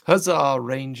Huzzah,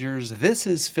 Rangers. This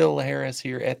is Phil Harris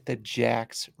here at the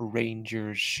Jax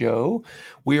Rangers Show.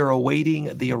 We are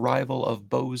awaiting the arrival of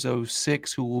Bozo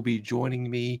 6, who will be joining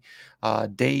me.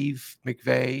 Dave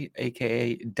McVeigh,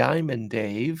 aka Diamond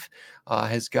Dave,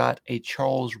 has got a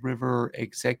Charles River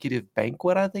executive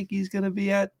banquet, I think he's going to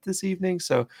be at this evening.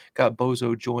 So, got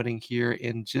Bozo joining here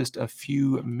in just a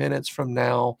few minutes from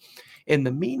now. In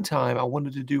the meantime, I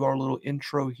wanted to do our little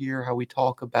intro here, how we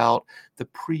talk about the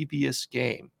previous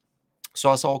game. So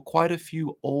I saw quite a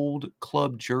few old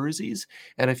club jerseys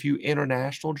and a few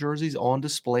international jerseys on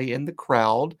display in the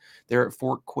crowd there at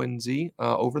Fort Quincy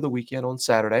over the weekend on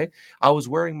Saturday. I was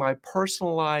wearing my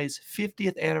personalized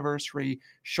 50th anniversary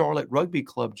Charlotte Rugby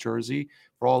Club jersey.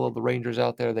 For all of the Rangers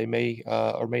out there, they may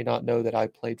or may not know that I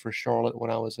played for Charlotte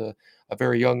when I was a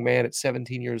very young man at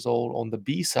 17 years old on the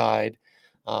B side,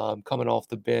 coming off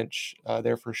the bench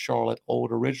there for Charlotte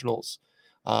Old Originals.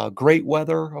 Great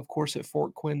weather, of course, at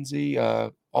Fort Quincy.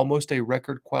 Almost a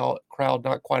record crowd,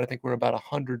 not quite. I think we're about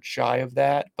 100 shy of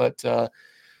that. But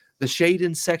the shade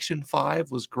in Section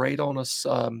 5 was great on a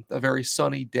very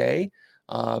sunny day.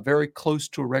 Very close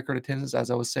to a record attendance, as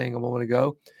I was saying a moment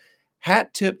ago.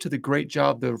 Hat tip to the great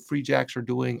job the Free Jacks are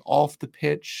doing off the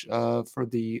pitch for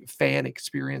the fan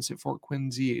experience at Fort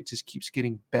Quincy. It just keeps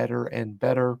getting better and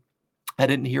better. I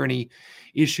didn't hear any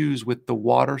issues with the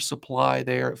water supply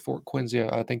there at Fort Quincy.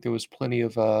 I think there was plenty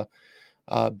of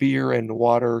beer and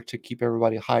water to keep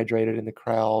everybody hydrated in the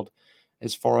crowd,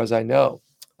 as far as I know.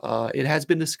 It has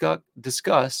been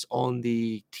discussed on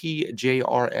the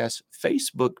TJRS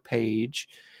Facebook page,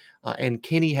 and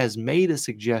Kenny has made a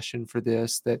suggestion for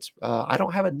this. That's I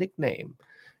don't have a nickname.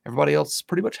 Everybody else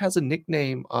pretty much has a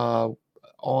nickname on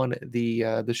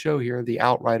the show here. The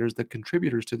Outriders, the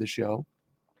contributors to the show.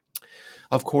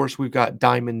 Of course, we've got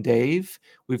Diamond Dave.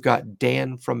 We've got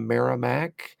Dan from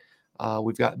Merrimack.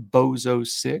 We've got Bozo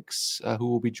Six, who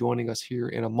will be joining us here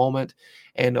in a moment.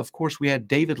 And of course, we had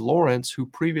David Lawrence, who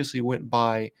previously went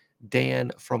by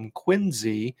Dan from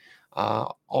Quincy,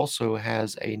 also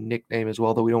has a nickname as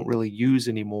well, though we don't really use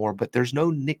anymore. But there's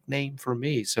no nickname for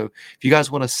me. So if you guys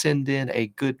want to send in a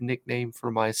good nickname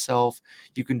for myself,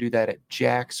 you can do that at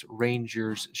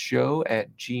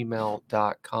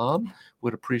jacksrangershow@gmail.com.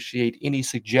 Would appreciate any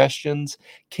suggestions.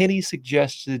 Kenny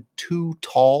suggested Too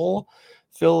Tall,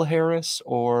 Phil Harris,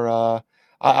 or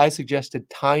I suggested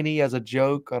Tiny as a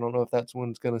joke. I don't know if that's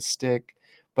one's going to stick,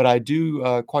 but I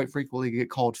do quite frequently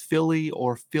get called Philly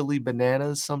or Philly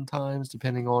Bananas sometimes,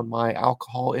 depending on my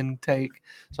alcohol intake.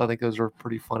 So I think those are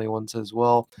pretty funny ones as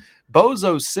well.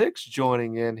 Bozo Six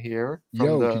joining in here from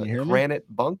Yo, can the you hear me?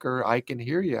 Granite Bunker. I can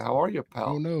hear you. How are you, Oh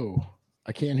pal? no,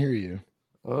 I can't hear you,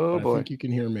 Oh but I boy. think you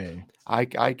can hear me. I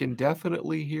can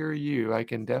definitely hear you. I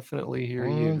can definitely hear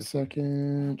One you.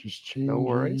 second, just No changing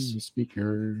worries. the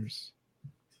speakers.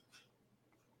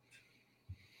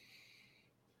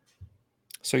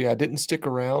 So yeah, I didn't stick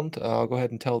around. I'll go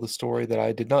ahead and tell the story that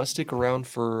I did not stick around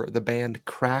for the band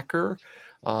Cracker.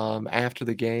 After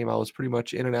the game, I was pretty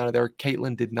much in and out of there.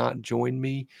 Caitlin did not join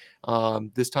me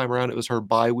this time around. It was her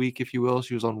bye week, if you will.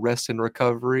 She was on rest and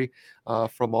recovery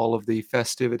from all of the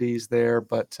festivities there,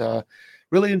 but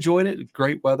really enjoyed it.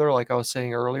 Great weather, like I was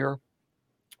saying earlier.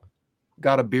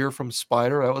 Got a beer from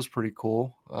Spider. That was pretty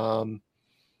cool.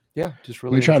 Yeah, just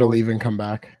Let me really try to enjoyed. leave and come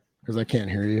back because I can't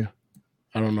hear you.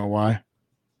 I don't know why.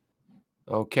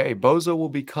 Okay, Bozo will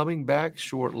be coming back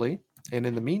shortly. And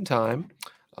in the meantime,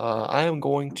 I am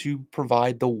going to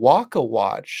provide the Waka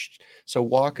Watch. So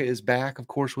Waka is back, of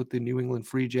course, with the New England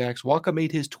Free Jacks. Waka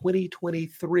made his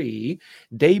 2023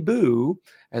 debut,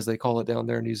 as they call it down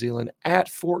there in New Zealand, at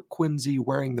Fort Quincy,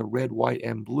 wearing the red, white,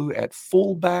 and blue at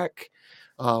fullback.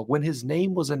 When his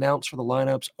name was announced for the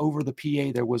lineups over the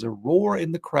PA, there was a roar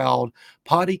in the crowd.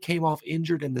 Potty came off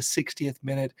injured in the 60th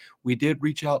minute. We did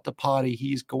reach out to Potty.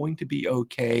 He's going to be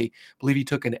okay. I believe he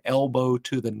took an elbow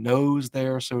to the nose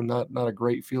there, so not a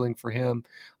great feeling for him.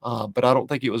 But I don't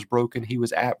think it was broken. He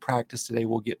was at practice today.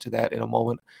 We'll get to that in a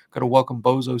moment. Going to welcome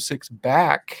Bozo Six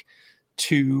back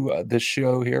to the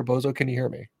show here. Bozo, can you hear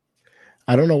me?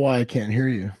 I don't know why I can't hear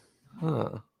you.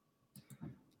 Huh.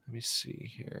 Let me see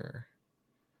here.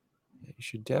 You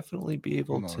should definitely be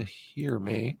able Hold to on. hear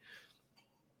me.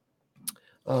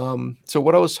 So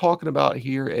what I was talking about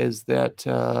here is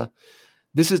that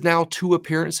this is now 2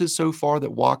 appearances so far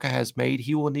that Waka has made.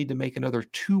 He will need to make another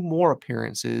 2 more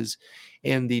appearances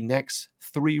in the next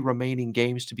 3 remaining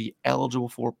games to be eligible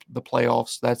for the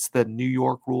playoffs. That's the New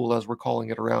York rule, as we're calling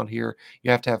it around here.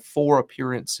 You have to have 4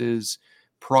 appearances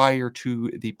prior to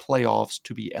the playoffs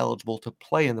to be eligible to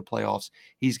play in the playoffs.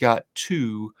 He's got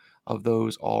 2 of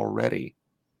those already.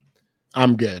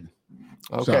 I'm good.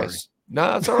 Okay. Sorry.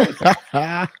 No, that's all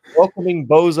right. Welcoming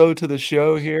Bozo to the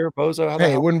show here. Bozo, how the Hey,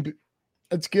 it hell? wouldn't be.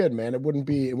 It's good, man. It wouldn't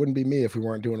be me if we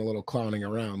weren't doing a little clowning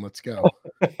around. Let's go.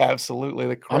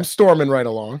 Absolutely. I'm storming right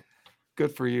along.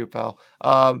 Good for you, pal.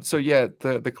 So yeah,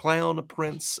 the clown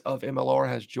prince of MLR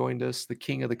has joined us. The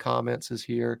king of the comments is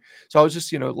here. So I was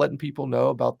just, letting people know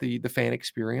about the fan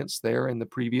experience there in the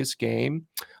previous game.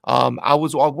 I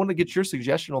want to get your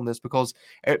suggestion on this because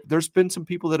there's been some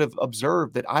people that have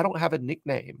observed that I don't have a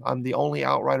nickname. I'm the only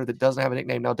outrider that doesn't have a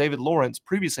nickname. Now, David Lawrence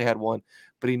previously had one,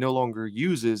 but he no longer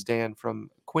uses Dan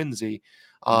from Quincy.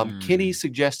 Kenny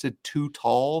suggested Too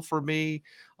Tall for me.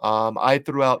 I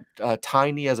threw out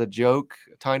Tiny as a joke,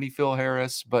 Tiny Phil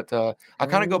Harris, but I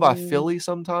kind of go by Oh. Philly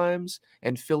sometimes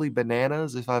and Philly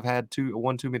Bananas if I've had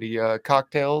one too many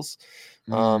cocktails.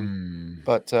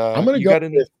 But I'm gonna you go got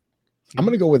any? with. I'm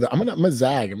gonna go with. I'm gonna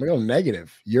zag. I'm gonna go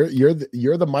negative. You're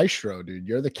the maestro, dude.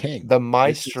 You're the king. The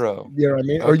It's just, Maestro. you know what I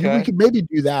mean? Or we Okay. could maybe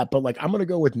do that, but like I'm gonna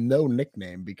go with no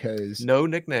nickname because No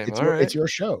nickname. All it's right. your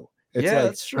show. It's Yeah, like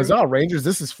that's true. Huzzah Rangers.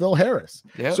 This is Phil Harris.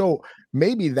 Yeah. So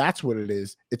maybe that's what it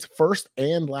is. It's first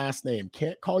and last name.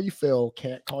 Can't call you Phil.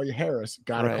 Can't call you Harris.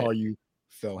 Got to Right. call you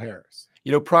Phil Harris.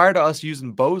 Prior to us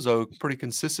using Bozo pretty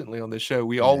consistently on this show,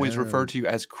 we always Yeah. refer to you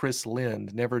as Chris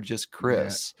Lind, never just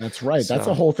Chris. Yeah, that's right. That's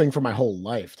the So, whole thing for my whole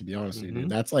life, to be honest with you, dude.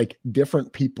 That's like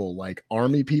different people, like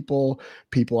army people,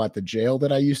 people at the jail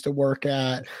that I used to work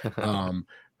at,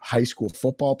 high school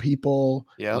football people,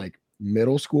 yeah. like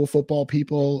middle school football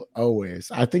people.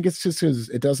 Always, I think it's just because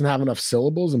it doesn't have enough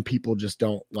syllables and people just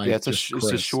don't like. Yeah, it's a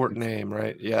Chris. short name,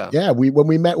 right? Yeah. Yeah, when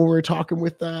we were talking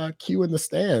with Q in the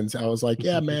stands, I was like,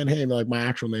 "Yeah, man, hey, like my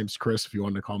actual name's Chris. If you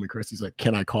wanted to call me Chris," he's like,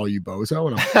 "Can I call you Bozo?"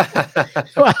 And I'm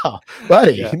like, "Wow,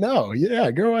 buddy, Yeah. no,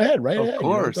 yeah, go ahead, right Of ahead.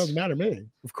 course. It doesn't matter to me,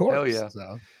 of course." Hell yeah.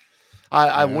 So,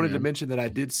 I yeah, wanted to man. mention that I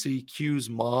did see Q's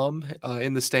mom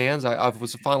in the stands. I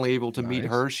was finally able to meet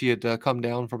Nice. her. She had come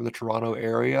down from the Toronto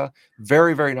area.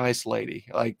 Very, very nice lady.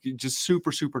 Like just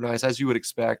super, super nice, as you would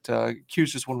expect. Q's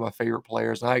just one of my favorite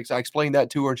players. And I explained that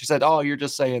to her, and she said, "Oh, you're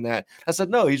just saying that." I said,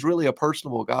 "No, he's really a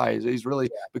personable guy. He's really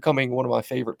becoming one of my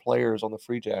favorite players on the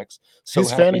Free Jacks." So His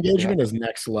fan happy to engagement have is him.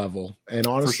 next level, and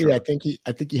honestly, sure. I think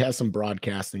he has some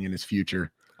broadcasting in his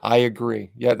future. I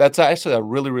agree. Yeah, that's actually a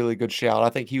really, really good shout. I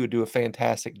think he would do a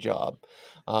fantastic job.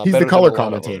 He's the Better than color a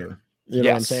lot of them. commentator. You know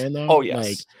what I'm Yes. saying, Oh, though? Like,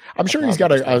 yes. I'm sure he's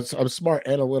got 1,000%. a smart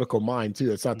analytical mind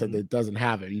too. It's not that Mhm. it doesn't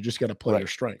have it. You just got to play your Right.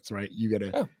 strengths, right? You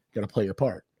Yeah. got to play your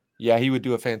part. Yeah, he would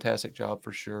do a fantastic job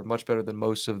for sure. Much better than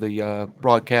most of the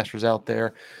broadcasters out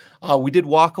there. We did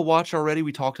Waka Watch already.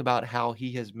 We talked about how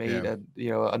he has made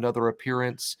another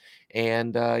appearance,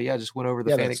 and just went over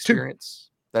the Yeah, fan that's 2. experience.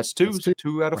 That's 2. That's 2.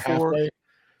 2 out of We're 4. halfway.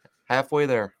 Halfway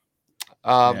there.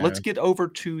 Yeah. Let's get over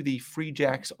to the Free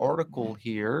Jacks article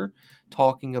here,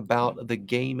 talking about the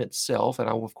game itself. And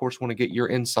I, of course, want to get your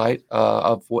insight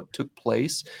of what took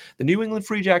place. The New England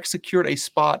Free Jacks secured a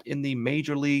spot in the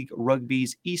Major League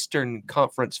Rugby's Eastern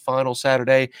Conference final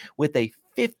Saturday with a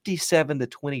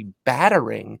 57-20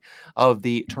 battering of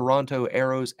the Toronto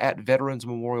Arrows at Veterans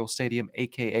Memorial Stadium,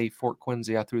 aka Fort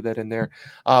Quincy. I threw that in there.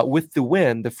 With the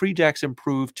win, the Free Jacks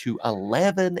improved to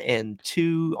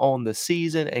 11-2 on the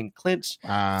season and clinched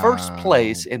first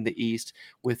place in the East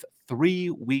with 3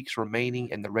 weeks remaining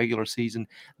in the regular season.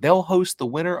 They'll host the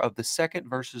winner of the second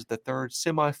versus the third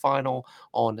semifinal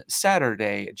on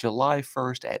Saturday, July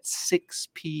 1st at 6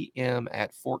 p.m.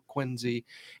 at Fort Quincy.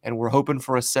 And we're hoping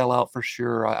for a sellout for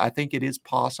sure. I think it is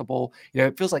possible.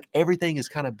 It feels like everything has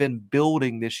kind of been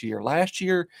building this year. Last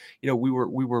year, we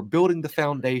were building the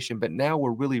foundation, but now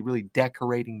we're really, really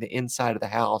decorating the inside of the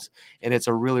house. And it's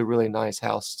a really, really nice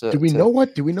house Do we know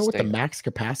what stay the in. max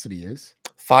capacity is?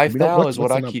 5,000 is what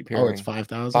What's I the number? keep Oh, it's hearing.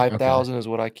 5,000? Okay. 5,000 is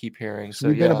what I keep hearing. So So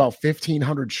we've been yeah. about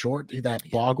 1,500 short. Dude, that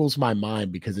boggles my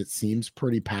mind because it seems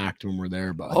pretty packed when we're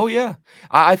there, bud. Oh yeah.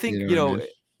 I think, You know what I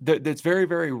mean? that's very,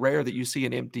 very rare that you see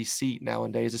an empty seat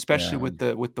nowadays, especially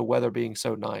Yeah. with the weather being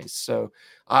so nice. So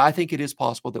I think it is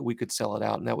possible that we could sell it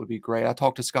out, and that would be great. I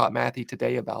talked to Scott Matthew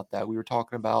today about that. We were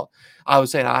talking about, I was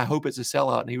saying, I hope it's a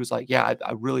sellout, and he was like, yeah,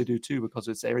 I really do too,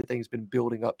 because everything's been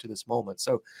building up to this moment.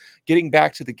 So getting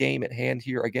back to the game at hand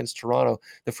here against Toronto,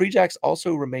 the Free Jacks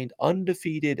also remained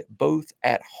undefeated both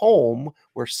at home,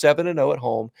 we're 7-0 at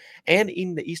home, and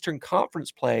in the Eastern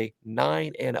Conference play,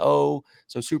 9-0.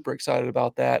 So super excited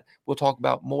about that. We'll talk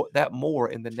about more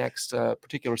in the next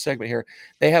particular segment here.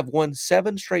 They have won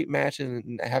 7 straight matches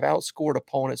and have outscored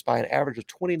opponents by an average of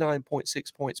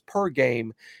 29.6 points per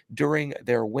game during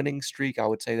their winning streak. I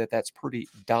would say that that's pretty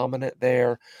dominant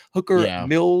there. Hooker Yeah.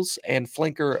 Mills and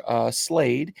flanker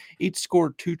Slade each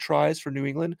scored 2 tries for New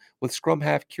England, with scrum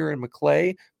half Kieran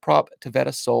McClay prop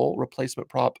Tavetta Soul, replacement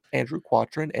prop Andrew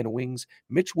Quatrin, and wings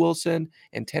Mitch Wilson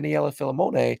and Taniela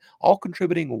Filimone, all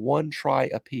contributing 1 try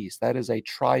apiece. That is a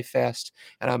try-fest,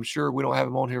 and I'm sure we don't have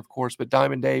him on here, of course, but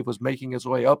Diamond Dave was making his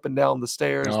way up and down the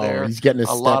stairs Oh, there. he's getting his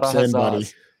A lot of steps in, buddy.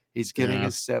 huzzas. He's getting Yeah.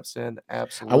 his steps in, I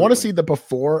absolutely. want to see the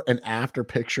before and after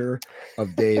picture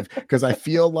of Dave because I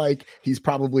feel like he's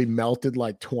probably melted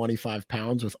like 25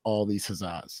 pounds with all these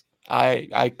huzzas.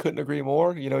 I couldn't agree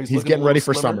more. You know, He's getting ready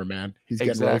for slimmer. summer, man. He's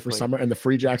getting ready for summer, and the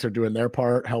Free Jacks are doing their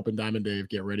part, helping Diamond Dave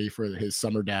get ready for his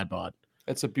summer dad bod.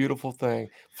 It's a beautiful thing.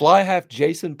 Fly half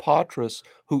Jason Patras,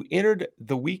 who entered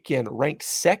the weekend ranked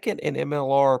second in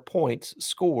MLR points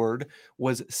scored,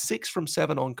 was 6 from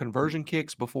 7 on conversion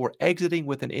kicks before exiting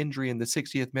with an injury in the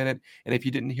 60th minute. And if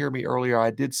you didn't hear me earlier, I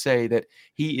did say that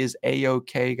he is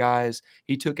A-OK, guys.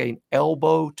 He took an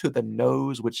elbow to the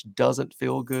nose, which doesn't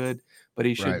feel good, but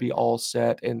he should be all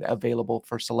set and available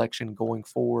for selection going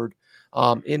forward.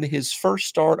 In his first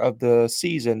start of the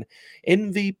season,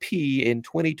 MVP in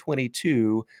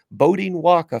 2022, Bodine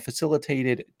Waka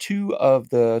facilitated 2 of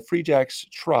the Free Jacks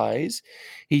tries.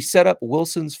 He set up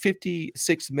Wilson's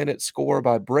 56-minute score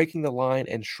by breaking the line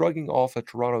and shrugging off a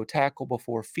Toronto tackle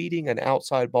before feeding an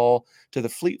outside ball to the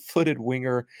fleet-footed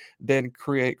winger, then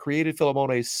created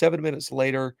Filimone 7 minutes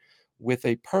later with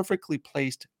a perfectly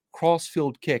placed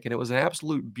crossfield kick, and it was an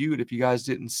absolute beaut if you guys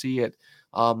didn't see it.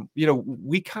 You know,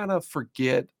 we kind of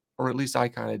forget, or at least I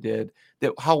kind of did,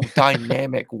 that how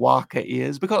dynamic Waka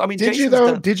is. Because I mean, did you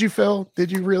though? Did you, Phil?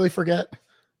 Did you really forget?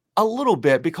 A little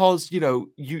bit, because you know,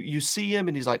 you see him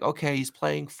and he's like, okay, he's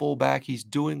playing fullback, he's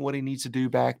doing what he needs to do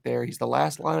back there. He's the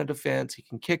last line of defense. He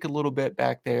can kick a little bit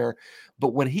back there,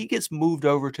 but when he gets moved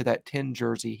over to that 10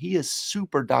 jersey, he is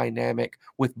super dynamic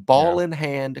with ball in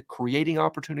hand, creating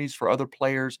opportunities for other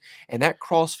players. And that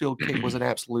crossfield kick was an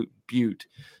absolute beaut.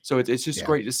 So it's just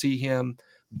great to see him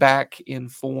back in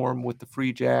form with the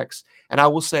Free Jacks. And I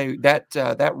will say that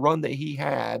that run that he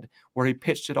had where he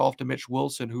pitched it off to Mitch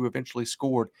Wilson, who eventually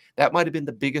scored, that might have been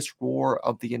the biggest roar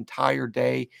of the entire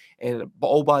day. And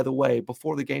oh, by the way,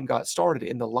 before the game got started,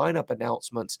 in the lineup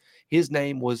announcements, his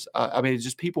name was, I mean,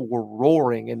 just people were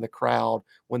roaring in the crowd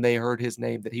when they heard his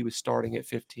name, that he was starting at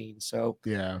 15. So,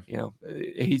 you know,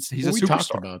 he's a superstar. We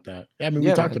talked about that. I mean,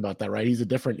 we talked about that, right? He's a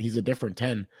different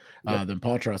 10 than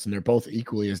Patras, and they're both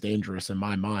equally as dangerous in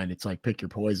my mind. It's like pick your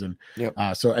poison.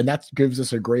 So, and that gives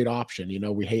us a great option. You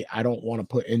know, I don't want to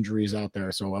put injuries out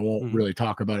there, so I won't really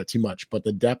talk about it too much, but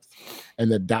the depth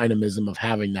and the dynamism of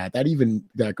having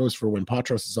that goes for when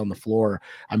Patras is on the floor.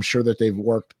 I'm sure that they've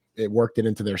worked it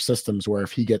into their systems where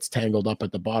if he gets tangled up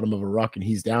at the bottom of a ruck and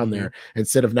he's down there,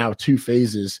 instead of now 2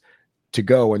 phases to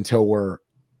go until we're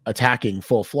attacking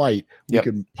full flight, we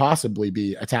could possibly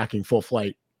be attacking full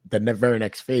flight the very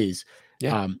next phase.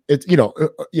 It's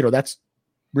that's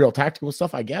real tactical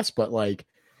stuff, I guess, but like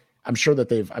I'm sure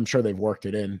they've worked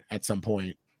it in at some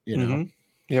point, you know.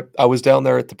 Yep. I was down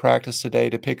there at the practice today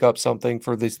to pick up something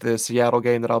for the Seattle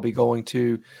game that I'll be going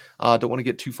to. Don't want to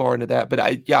get too far into that, but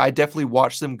I definitely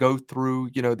watched them go through,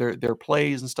 you know, their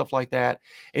plays and stuff like that.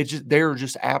 They're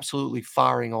just absolutely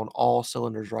firing on all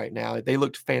cylinders right now. They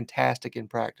looked fantastic in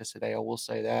practice today, I will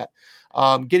say that.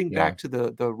 Getting back to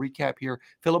the recap here,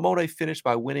 Filimone finished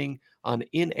by winning an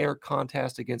in-air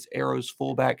contest against Arrows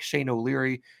fullback Shane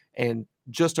O'Leary, and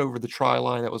just over the try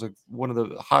line. That was one of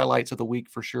the highlights of the week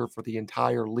for sure for the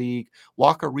entire league.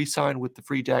 Waka re-signed with the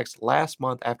Free Jacks last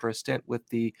month after a stint with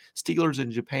the Steelers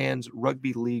in Japan's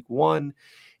Rugby League One.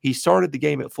 He started the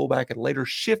game at fullback and later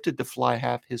shifted to fly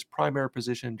half, his primary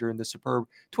position during the superb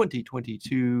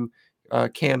 2022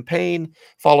 campaign.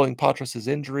 Following Patras's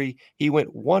injury, he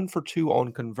went 1 for 2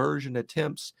 on conversion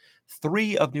attempts.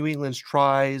 3 of New England's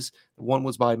tries, one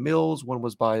was by Mills, one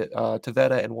was by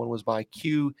Tavetta, and one was by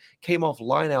Q, came off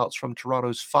lineouts from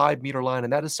Toronto's 5-meter line.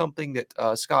 And that is something that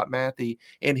Scott Matthey,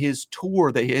 in his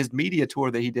media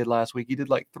tour that he did last week, he did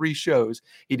like 3 shows.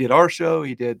 He did our show,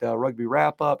 he did Rugby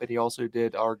Wrap Up, and he also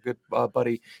did our good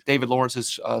buddy David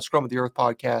Lawrence's Scrum of the Earth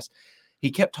podcast.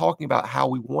 He kept talking about how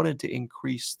we wanted to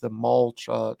increase the maul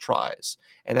tries.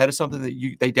 And that is something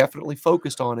that they definitely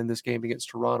focused on in this game against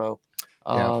Toronto.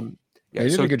 They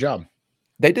did a good job.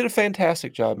 They did a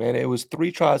fantastic job, man. It was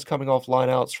 3 tries coming off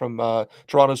lineouts from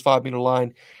Toronto's 5-meter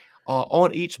line.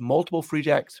 On each, multiple Free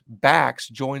Jacks backs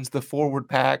joins the forward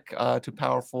pack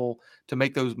to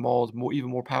make those mauls even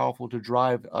more powerful to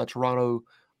drive Toronto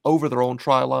over their own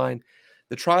try line.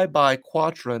 The try by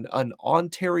Quatrin, an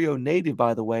Ontario native,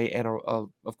 by the way, and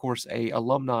of course a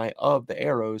alumni of the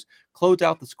Arrows, closed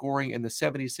out the scoring in the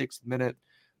 76th minute.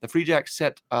 The Free Jacks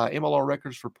set MLR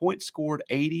records for points scored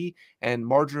 80 and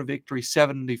margin of victory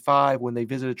 75 when they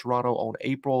visited Toronto on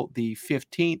April the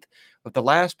 15th. But the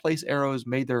last place Arrows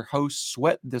made their hosts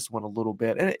sweat this one a little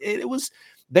bit. And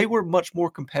they were much more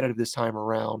competitive this time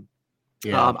around.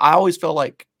 Yeah. I always felt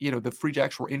like, the Free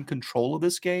Jacks were in control of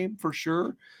this game for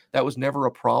sure. That was never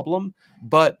a problem.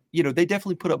 But, they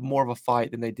definitely put up more of a fight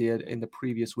than they did in the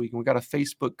previous week. And we got a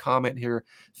Facebook comment here.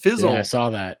 Fizzle. Yeah, I saw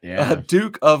that. Yeah.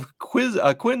 Duke of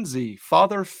Quincy,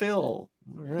 Father Phil.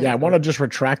 Right. Yeah, I want to just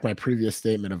retract my previous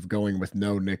statement of going with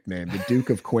no nickname. The Duke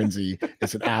of Quincy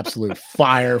is an absolute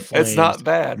fire flame. It's not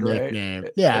bad, nickname.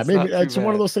 Right? Yeah, maybe it's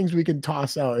one of those things we can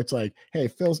toss out. It's like, hey,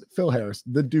 Phil Harris,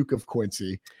 the Duke of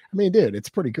Quincy. I mean, dude, it's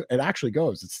pretty good. It actually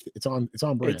goes. It's on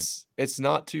brand. It's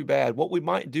not too bad. What we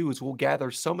might do is we'll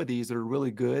gather some of these that are really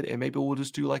good, and maybe we'll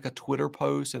just do like a Twitter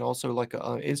post and also like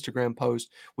an Instagram post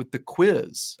with the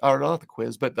quiz, or not the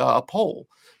quiz, but a poll,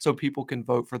 so people can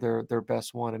vote for their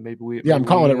best one. And maybe we. Yeah, I'm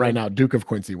calling it right now. Duke of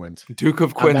Quincy wins. Duke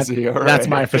of Quincy. That's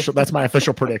my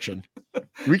official prediction.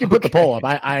 We can put the poll up.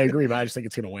 I agree, but I just think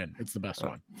it's going to win. It's the best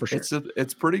one for sure.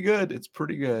 It's pretty good. It's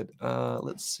pretty good.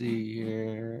 Let's see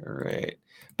here. All right.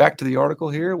 Back to the article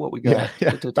here. What we got?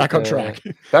 Yeah. Back on track.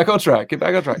 Back on track. Get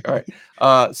back on track. All right.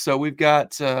 So we've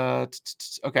got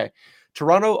okay.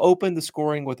 Toronto opened the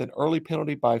scoring with an early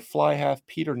penalty by fly half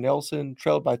Peter Nelson,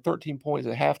 trailed by 13 points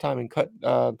at halftime and cut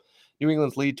New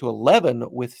England's lead to 11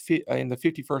 in the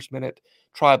 51st minute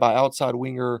try by outside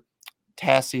winger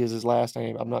Tassi is his last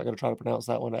name. I'm not going to try to pronounce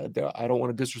that one. I don't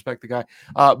want to disrespect the guy.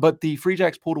 But the Free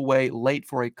Jacks pulled away late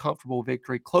for a comfortable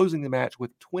victory, closing the match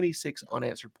with 26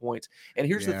 unanswered points. And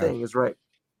here's the thing is, right,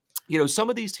 some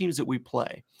of these teams that we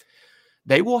play,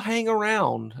 they will hang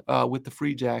around with the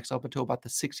Free Jacks up until about the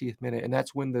 60th minute. And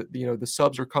that's when the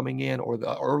subs are coming in, or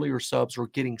the earlier subs are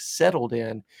getting settled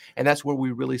in. And that's where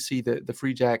we really see the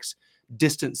Free Jacks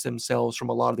distance themselves from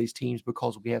a lot of these teams,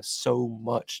 because we have so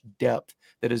much depth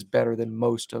that is better than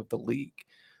most of the league.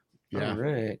 Yeah. All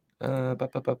right.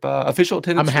 Official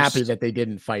attendance. I'm happy that they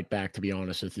didn't fight back, to be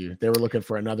honest with you. They were looking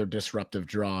for another disruptive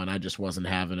draw, and I just wasn't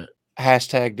having it.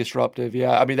 Hashtag disruptive.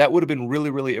 Yeah. I mean, that would have been really,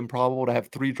 really improbable to have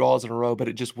 3 draws in a row, but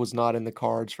it just was not in the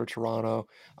cards for Toronto.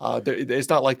 It's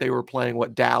not like they were playing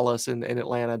Dallas and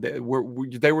Atlanta. They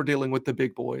were dealing with the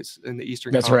big boys in the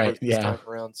Eastern That's Conference right. this time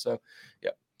around. So, yeah.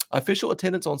 Official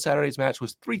attendance on Saturday's match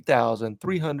was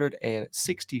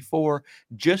 3,364,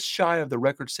 just shy of the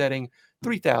record-setting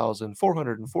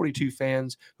 3,442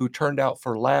 fans who turned out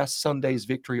for last Sunday's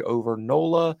victory over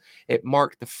NOLA. It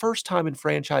marked the first time in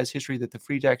franchise history that the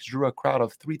Free Jacks drew a crowd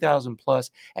of 3,000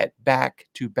 plus at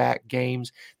back-to-back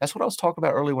games. That's what I was talking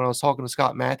about earlier when I was talking to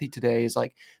Scott Matthew today, is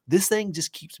like, this thing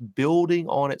just keeps building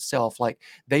on itself. Like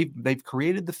they've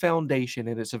created the foundation,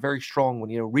 and it's a very strong one,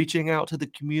 reaching out to the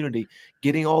community,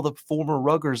 getting all the former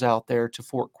ruggers out there to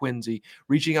Fort Quincy,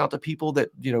 reaching out to people that,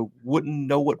 wouldn't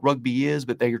know what rugby is,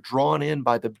 but they are drawn in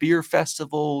by the beer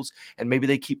festivals, and maybe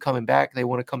they keep coming back. They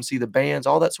want to come see the bands,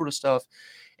 all that sort of stuff.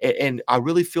 And I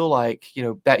really feel like,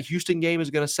 that Houston game is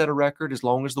going to set a record as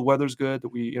long as the weather's good, that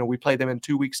we play them in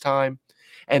 2 weeks' time.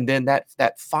 And then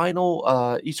that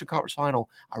final Eastern Conference final,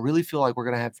 I really feel like we're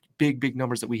going to have big, big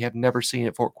numbers that we have never seen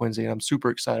at Fort Quincy. And I'm super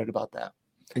excited about that.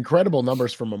 Incredible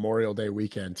numbers for Memorial Day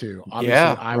weekend too.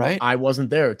 Obviously, right. I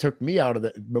wasn't there. It took me out of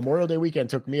the Memorial Day weekend.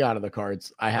 Took me out of the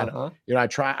cards. I had,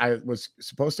 I was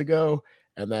supposed to go,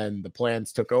 and then the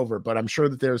plans took over. But I'm sure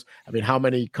that how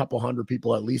many couple hundred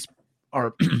people at least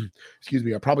are,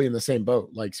 are probably in the same boat.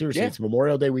 Like seriously, it's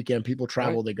Memorial Day weekend. People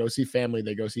travel, right. They go see family,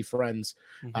 they go see friends,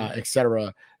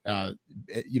 etc.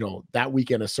 That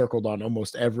weekend is circled on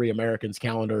almost every American's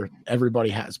calendar. Everybody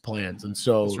has plans. And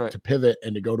so to pivot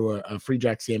and to go to a Free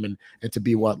Jacks game and to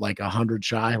be like 100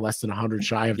 shy, less than 100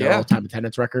 shy of their all-time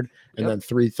attendance record, and then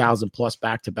 3,000 plus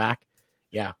back to back.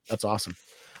 Yeah, that's awesome.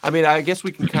 I mean, I guess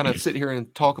we can kind of sit here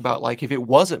and talk about, like, if it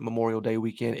wasn't Memorial Day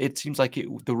weekend, it seems like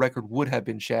the record would have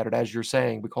been shattered, as you're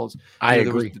saying, because I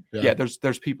agree.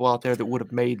 There's people out there that would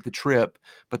have made the trip,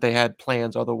 but they had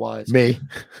plans otherwise. Me.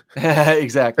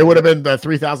 Exactly. It would have been the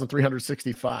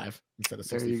 3,365 instead of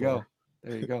 64.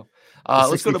 There you go.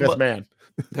 Let's go to the man.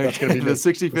 That's going to be the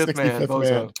 65th man.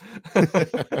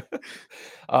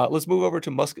 Let's move over to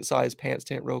Musket Size Pants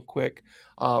Tent real quick.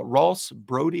 Ross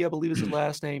Brody, I believe is his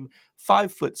last name.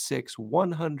 5'6",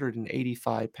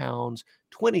 185 pounds,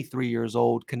 23 years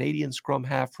old, Canadian scrum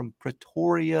half from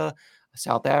Pretoria,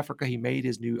 South Africa. He made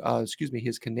his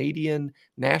his Canadian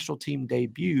national team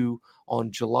debut on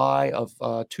July of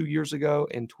 2 years ago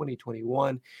in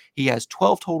 2021. He has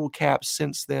 12 total caps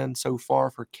since then so far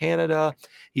for Canada.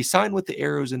 He signed with the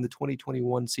Arrows in the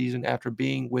 2021 season after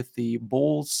being with the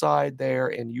Bulls side there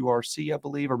in URC, I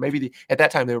believe, or maybe at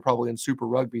that time they were probably in Super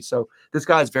Rugby. So this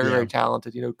guy is very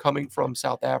talented, coming from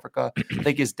South Africa. I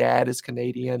think his dad is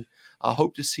Canadian. I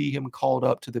hope to see him called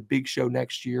up to the big show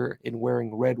next year in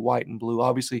wearing red, white, and blue.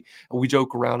 Obviously, we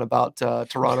joke around about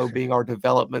Toronto being our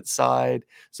development side.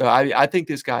 So I think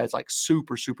this guy is like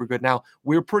super, super good. Now,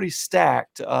 we're pretty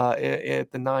stacked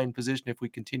at the 9 position if we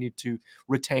continue to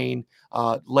retain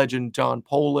legend John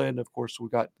Poland. Of course, we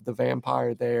got the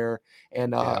Vampire there.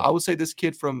 And I would say this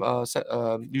kid from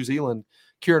New Zealand,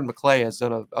 Kieran McClay, has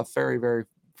done a very, very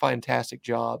fantastic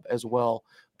job as well.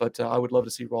 But I would love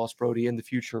to see Ross Brody in the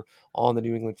future on the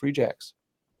New England Free Jacks.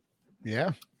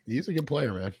 Yeah, he's a good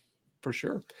player, man. For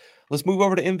sure. Let's move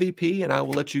over to MVP, and I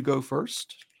will let you go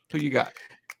first. Who you got?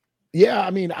 Yeah, I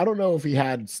mean, I don't know if he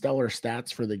had stellar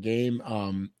stats for the game.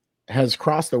 Has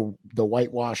crossed the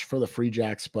whitewash for the Free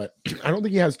Jacks, but I don't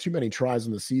think he has too many tries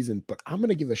in the season. But I'm going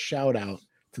to give a shout out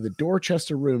to the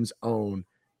Dorchester Room's own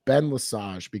Ben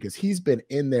Lesage, because he's been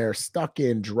in there, stuck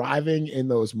in, driving in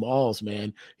those malls,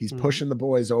 man. He's pushing the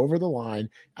boys over the line.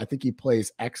 I think he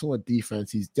plays excellent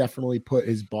defense. He's definitely put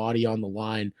his body on the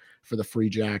line for the Free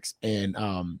Jacks. And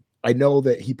I know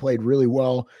that he played really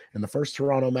well in the first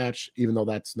Toronto match, even though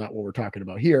that's not what we're talking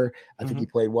about here. I think he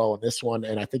played well in this one,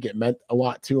 and I think it meant a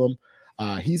lot to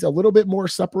him. He's a little bit more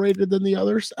separated than the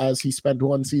others, as he spent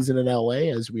one season in LA,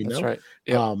 as we know. That's right.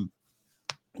 Yep.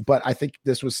 But I think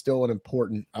this was still an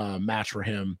important match for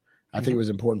him. I think it was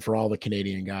important for all the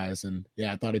Canadian guys. And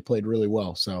I thought he played really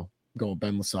well. So I'm going with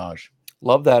Ben Lesage.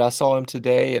 Love that. I saw him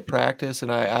today at practice,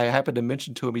 and I happened to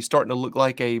mention to him he's starting to look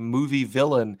like a movie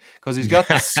villain because he's got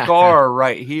the scar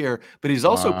right here, but he's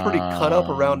also pretty cut up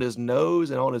around his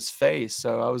nose and on his face.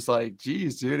 So I was like,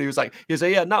 geez, dude. He was like,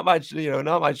 yeah, not my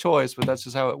choice, but that's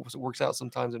just how it works out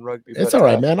sometimes in rugby. It's all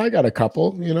right, man. I got a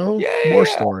couple, more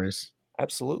stories.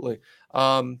 Absolutely.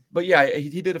 But yeah,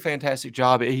 he did a fantastic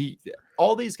job.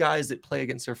 All these guys that play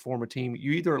against their former team,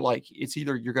 either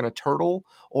you're going to turtle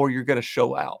or you're going to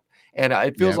show out. And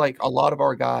it feels like a lot of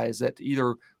our guys that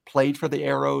either played for the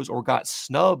Arrows or got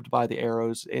snubbed by the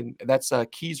Arrows, and that's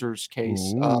Keezer's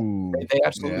case. They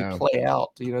absolutely play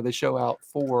out. They show out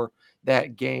for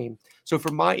that game. So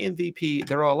for my MVP,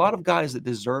 there are a lot of guys that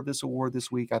deserve this award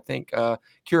this week. I think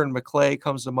Kieran McClay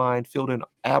comes to mind, filled in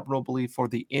admirably for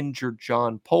the injured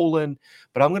John Poland.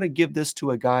 But I'm going to give this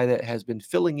to a guy that has been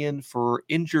filling in for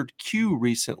injured Q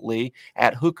recently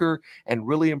at hooker and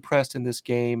really impressed in this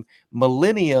game.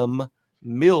 Millennium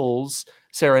Mills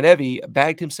Saranevi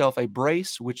bagged himself a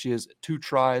brace, which is 2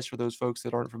 tries for those folks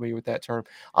that aren't familiar with that term,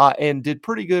 and did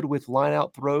pretty good with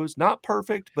line-out throws. Not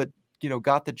perfect, but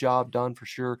got the job done for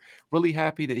sure. Really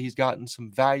happy that he's gotten some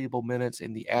valuable minutes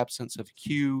in the absence of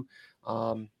Q.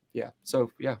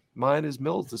 Mine is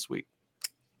Mills this week.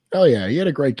 Oh yeah, he had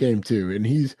a great game too, and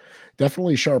he's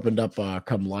definitely sharpened up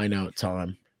come line out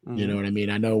time. You know what I mean?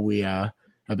 I know we have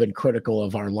been critical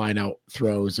of our line out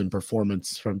throws and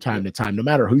performance from time to time, no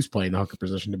matter who's playing the hooker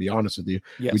position. To be honest with you,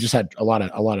 we just had a lot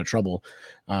of trouble.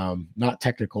 Not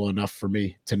technical enough for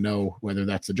me to know whether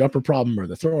that's the jumper problem or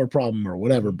the thrower problem or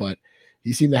whatever, but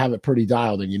he seemed to have it pretty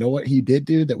dialed. And you know what he did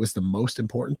do that was the most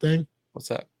important thing? What's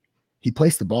that? He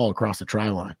placed the ball across the try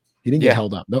line. He didn't get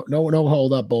held up. No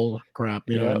hold up bull crap.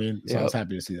 You know what I mean? So I was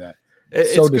happy to see that.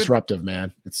 It's so disruptive,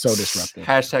 man. It's so disruptive.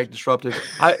 Hashtag disruptive.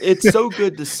 It's so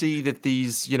good to see that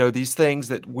these things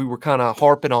that we were kind of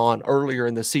harping on earlier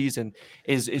in the season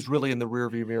is really in the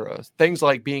rearview mirror. Things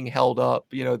like being held up,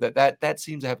 that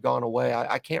seems to have gone away.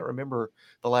 I can't remember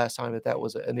the last time that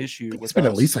was an issue. It's been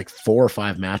at least like 4 or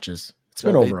 5 matches. It's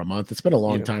been over a month. It's been a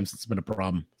long time since it's been a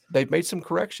problem. They've made some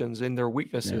corrections in their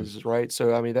weaknesses, right?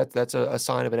 So, I mean, that's a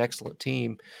sign of an excellent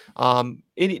team.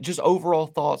 Any just overall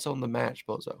thoughts on the match,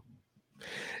 Bozo?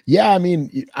 Yeah, I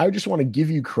mean, I just want to give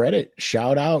you credit.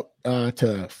 Shout out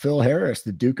to Phil Harris,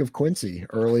 the Duke of Quincy.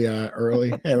 Early.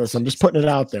 Hey, listen, I'm just putting it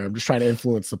out there. I'm just trying to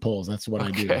influence the polls. That's what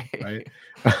I do, right?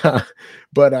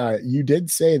 But you did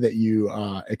say that you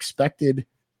expected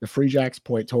the Free Jacks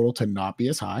point total to not be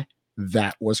as high.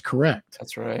 That was correct.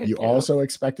 That's right. You also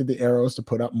expected the Arrows to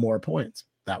put up more points.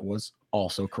 That was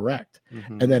also correct.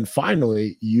 And then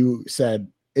finally, you said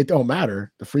it don't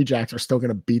matter. The Free Jacks are still going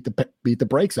to beat the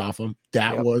brakes off them.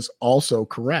 That was also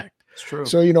correct. It's true.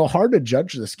 So, hard to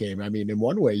judge this game. I mean, in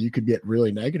one way, you could get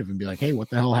really negative and be like, hey, what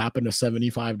the hell happened to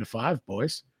 75-5,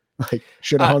 boys? Like,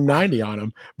 should have hung 90 on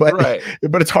him. But right.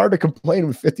 but it's hard to complain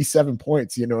with 57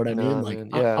 points. You know what I mean? No, Like, man,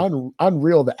 yeah.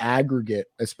 unreal, the aggregate,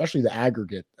 especially the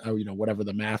aggregate, whatever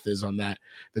the math is on that,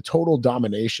 the total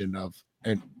domination of,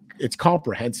 and it's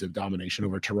comprehensive domination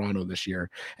over Toronto this year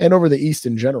and over the East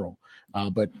in general.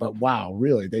 But wow,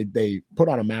 really, they put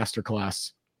on a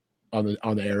masterclass on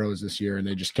the Arrows this year, and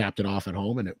they just capped it off at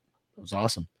home, and it was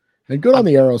awesome. And good on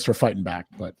the Arrows for fighting back,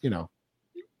 but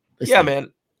yeah,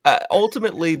 man.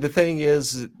 Ultimately, the thing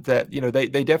is that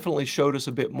they definitely showed us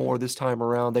a bit more this time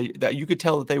around. That you could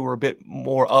tell that they were a bit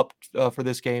more up for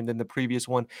this game than the previous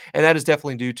one, and that is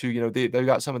definitely due to they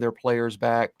got some of their players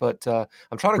back. But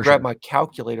I'm trying to grab my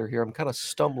calculator here. I'm kind of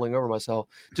stumbling over myself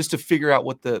just to figure out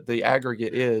what the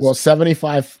aggregate is. Well,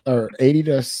 75 or 80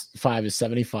 to 5 is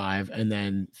 75, and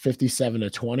then 57 to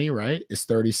 20, right, is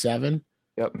 37.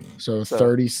 Yep. So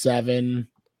 37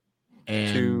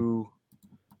 and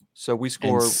so we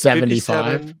score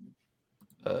 75.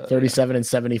 37 and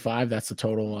 75. That's the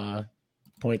total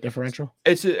point differential.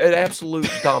 It's an absolute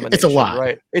domination. It's a lot,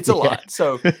 right? It's a lot.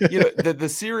 So the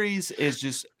series is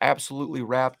just absolutely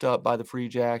wrapped up by the Free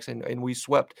Jacks, and we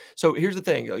swept. So here's the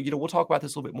thing. We'll talk about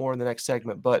this a little bit more in the next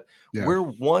segment, but we're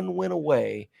one win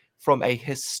away from a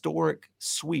historic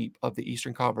sweep of the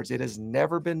Eastern Conference. It has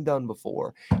never been done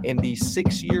before in the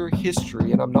 6-year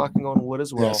history, and I'm knocking on wood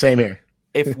as well. Yeah, same here.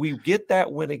 If we get that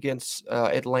win against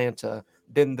Atlanta,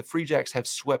 then the Free Jacks have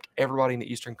swept everybody in the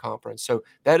Eastern Conference. So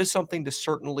that is something to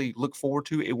certainly look forward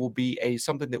to. It will be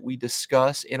something that we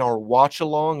discuss in our watch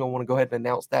along. I want to go ahead and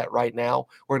announce that right now.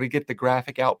 We're going to get the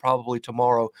graphic out probably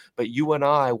tomorrow, but you and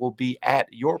I will be at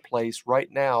your place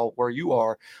right now where you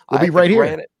are. We'll be right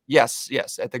here. Yes,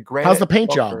 at the Granite. How's the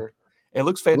paint job? It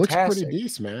looks fantastic. It looks pretty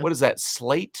decent, man. What is that?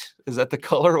 Slate? Is that the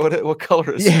color? What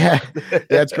color is that?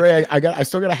 That's great. I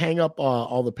still got to hang up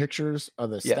all the pictures of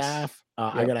the staff.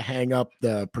 I got to hang up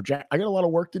the project. I got a lot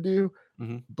of work to do,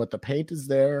 but the paint is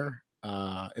there.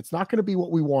 It's not going to be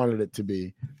what we wanted it to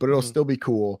be, but it'll still be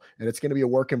cool. And it's going to be a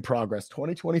work in progress.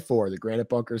 2024, the Granite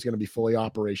Bunker is going to be fully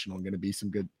operational and going to be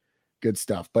some good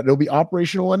stuff, but it'll be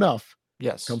operational enough.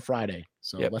 Yes. Come Friday.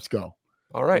 So let's go.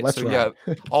 All right. So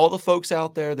all the folks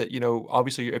out there that,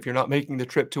 obviously if you're not making the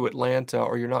trip to Atlanta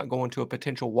or you're not going to a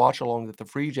potential watch along that the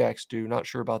Free Jacks do, not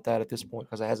sure about that at this point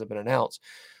because it hasn't been announced.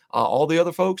 All the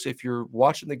other folks, if you're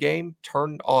watching the game,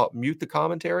 mute the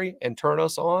commentary and turn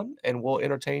us on and we'll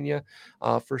entertain you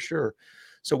for sure.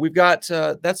 So we've got,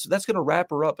 that's going to wrap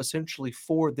her up essentially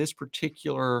for this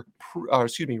particular,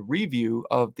 review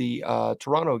of the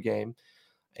Toronto game.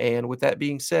 And with that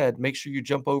being said, make sure you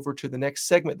jump over to the next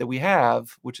segment that we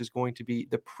have, which is going to be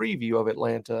the preview of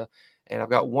Atlanta. And I've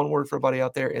got one word for everybody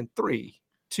out there in 3,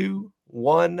 2,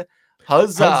 1.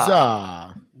 Huzzah!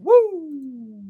 Huzzah! Woo!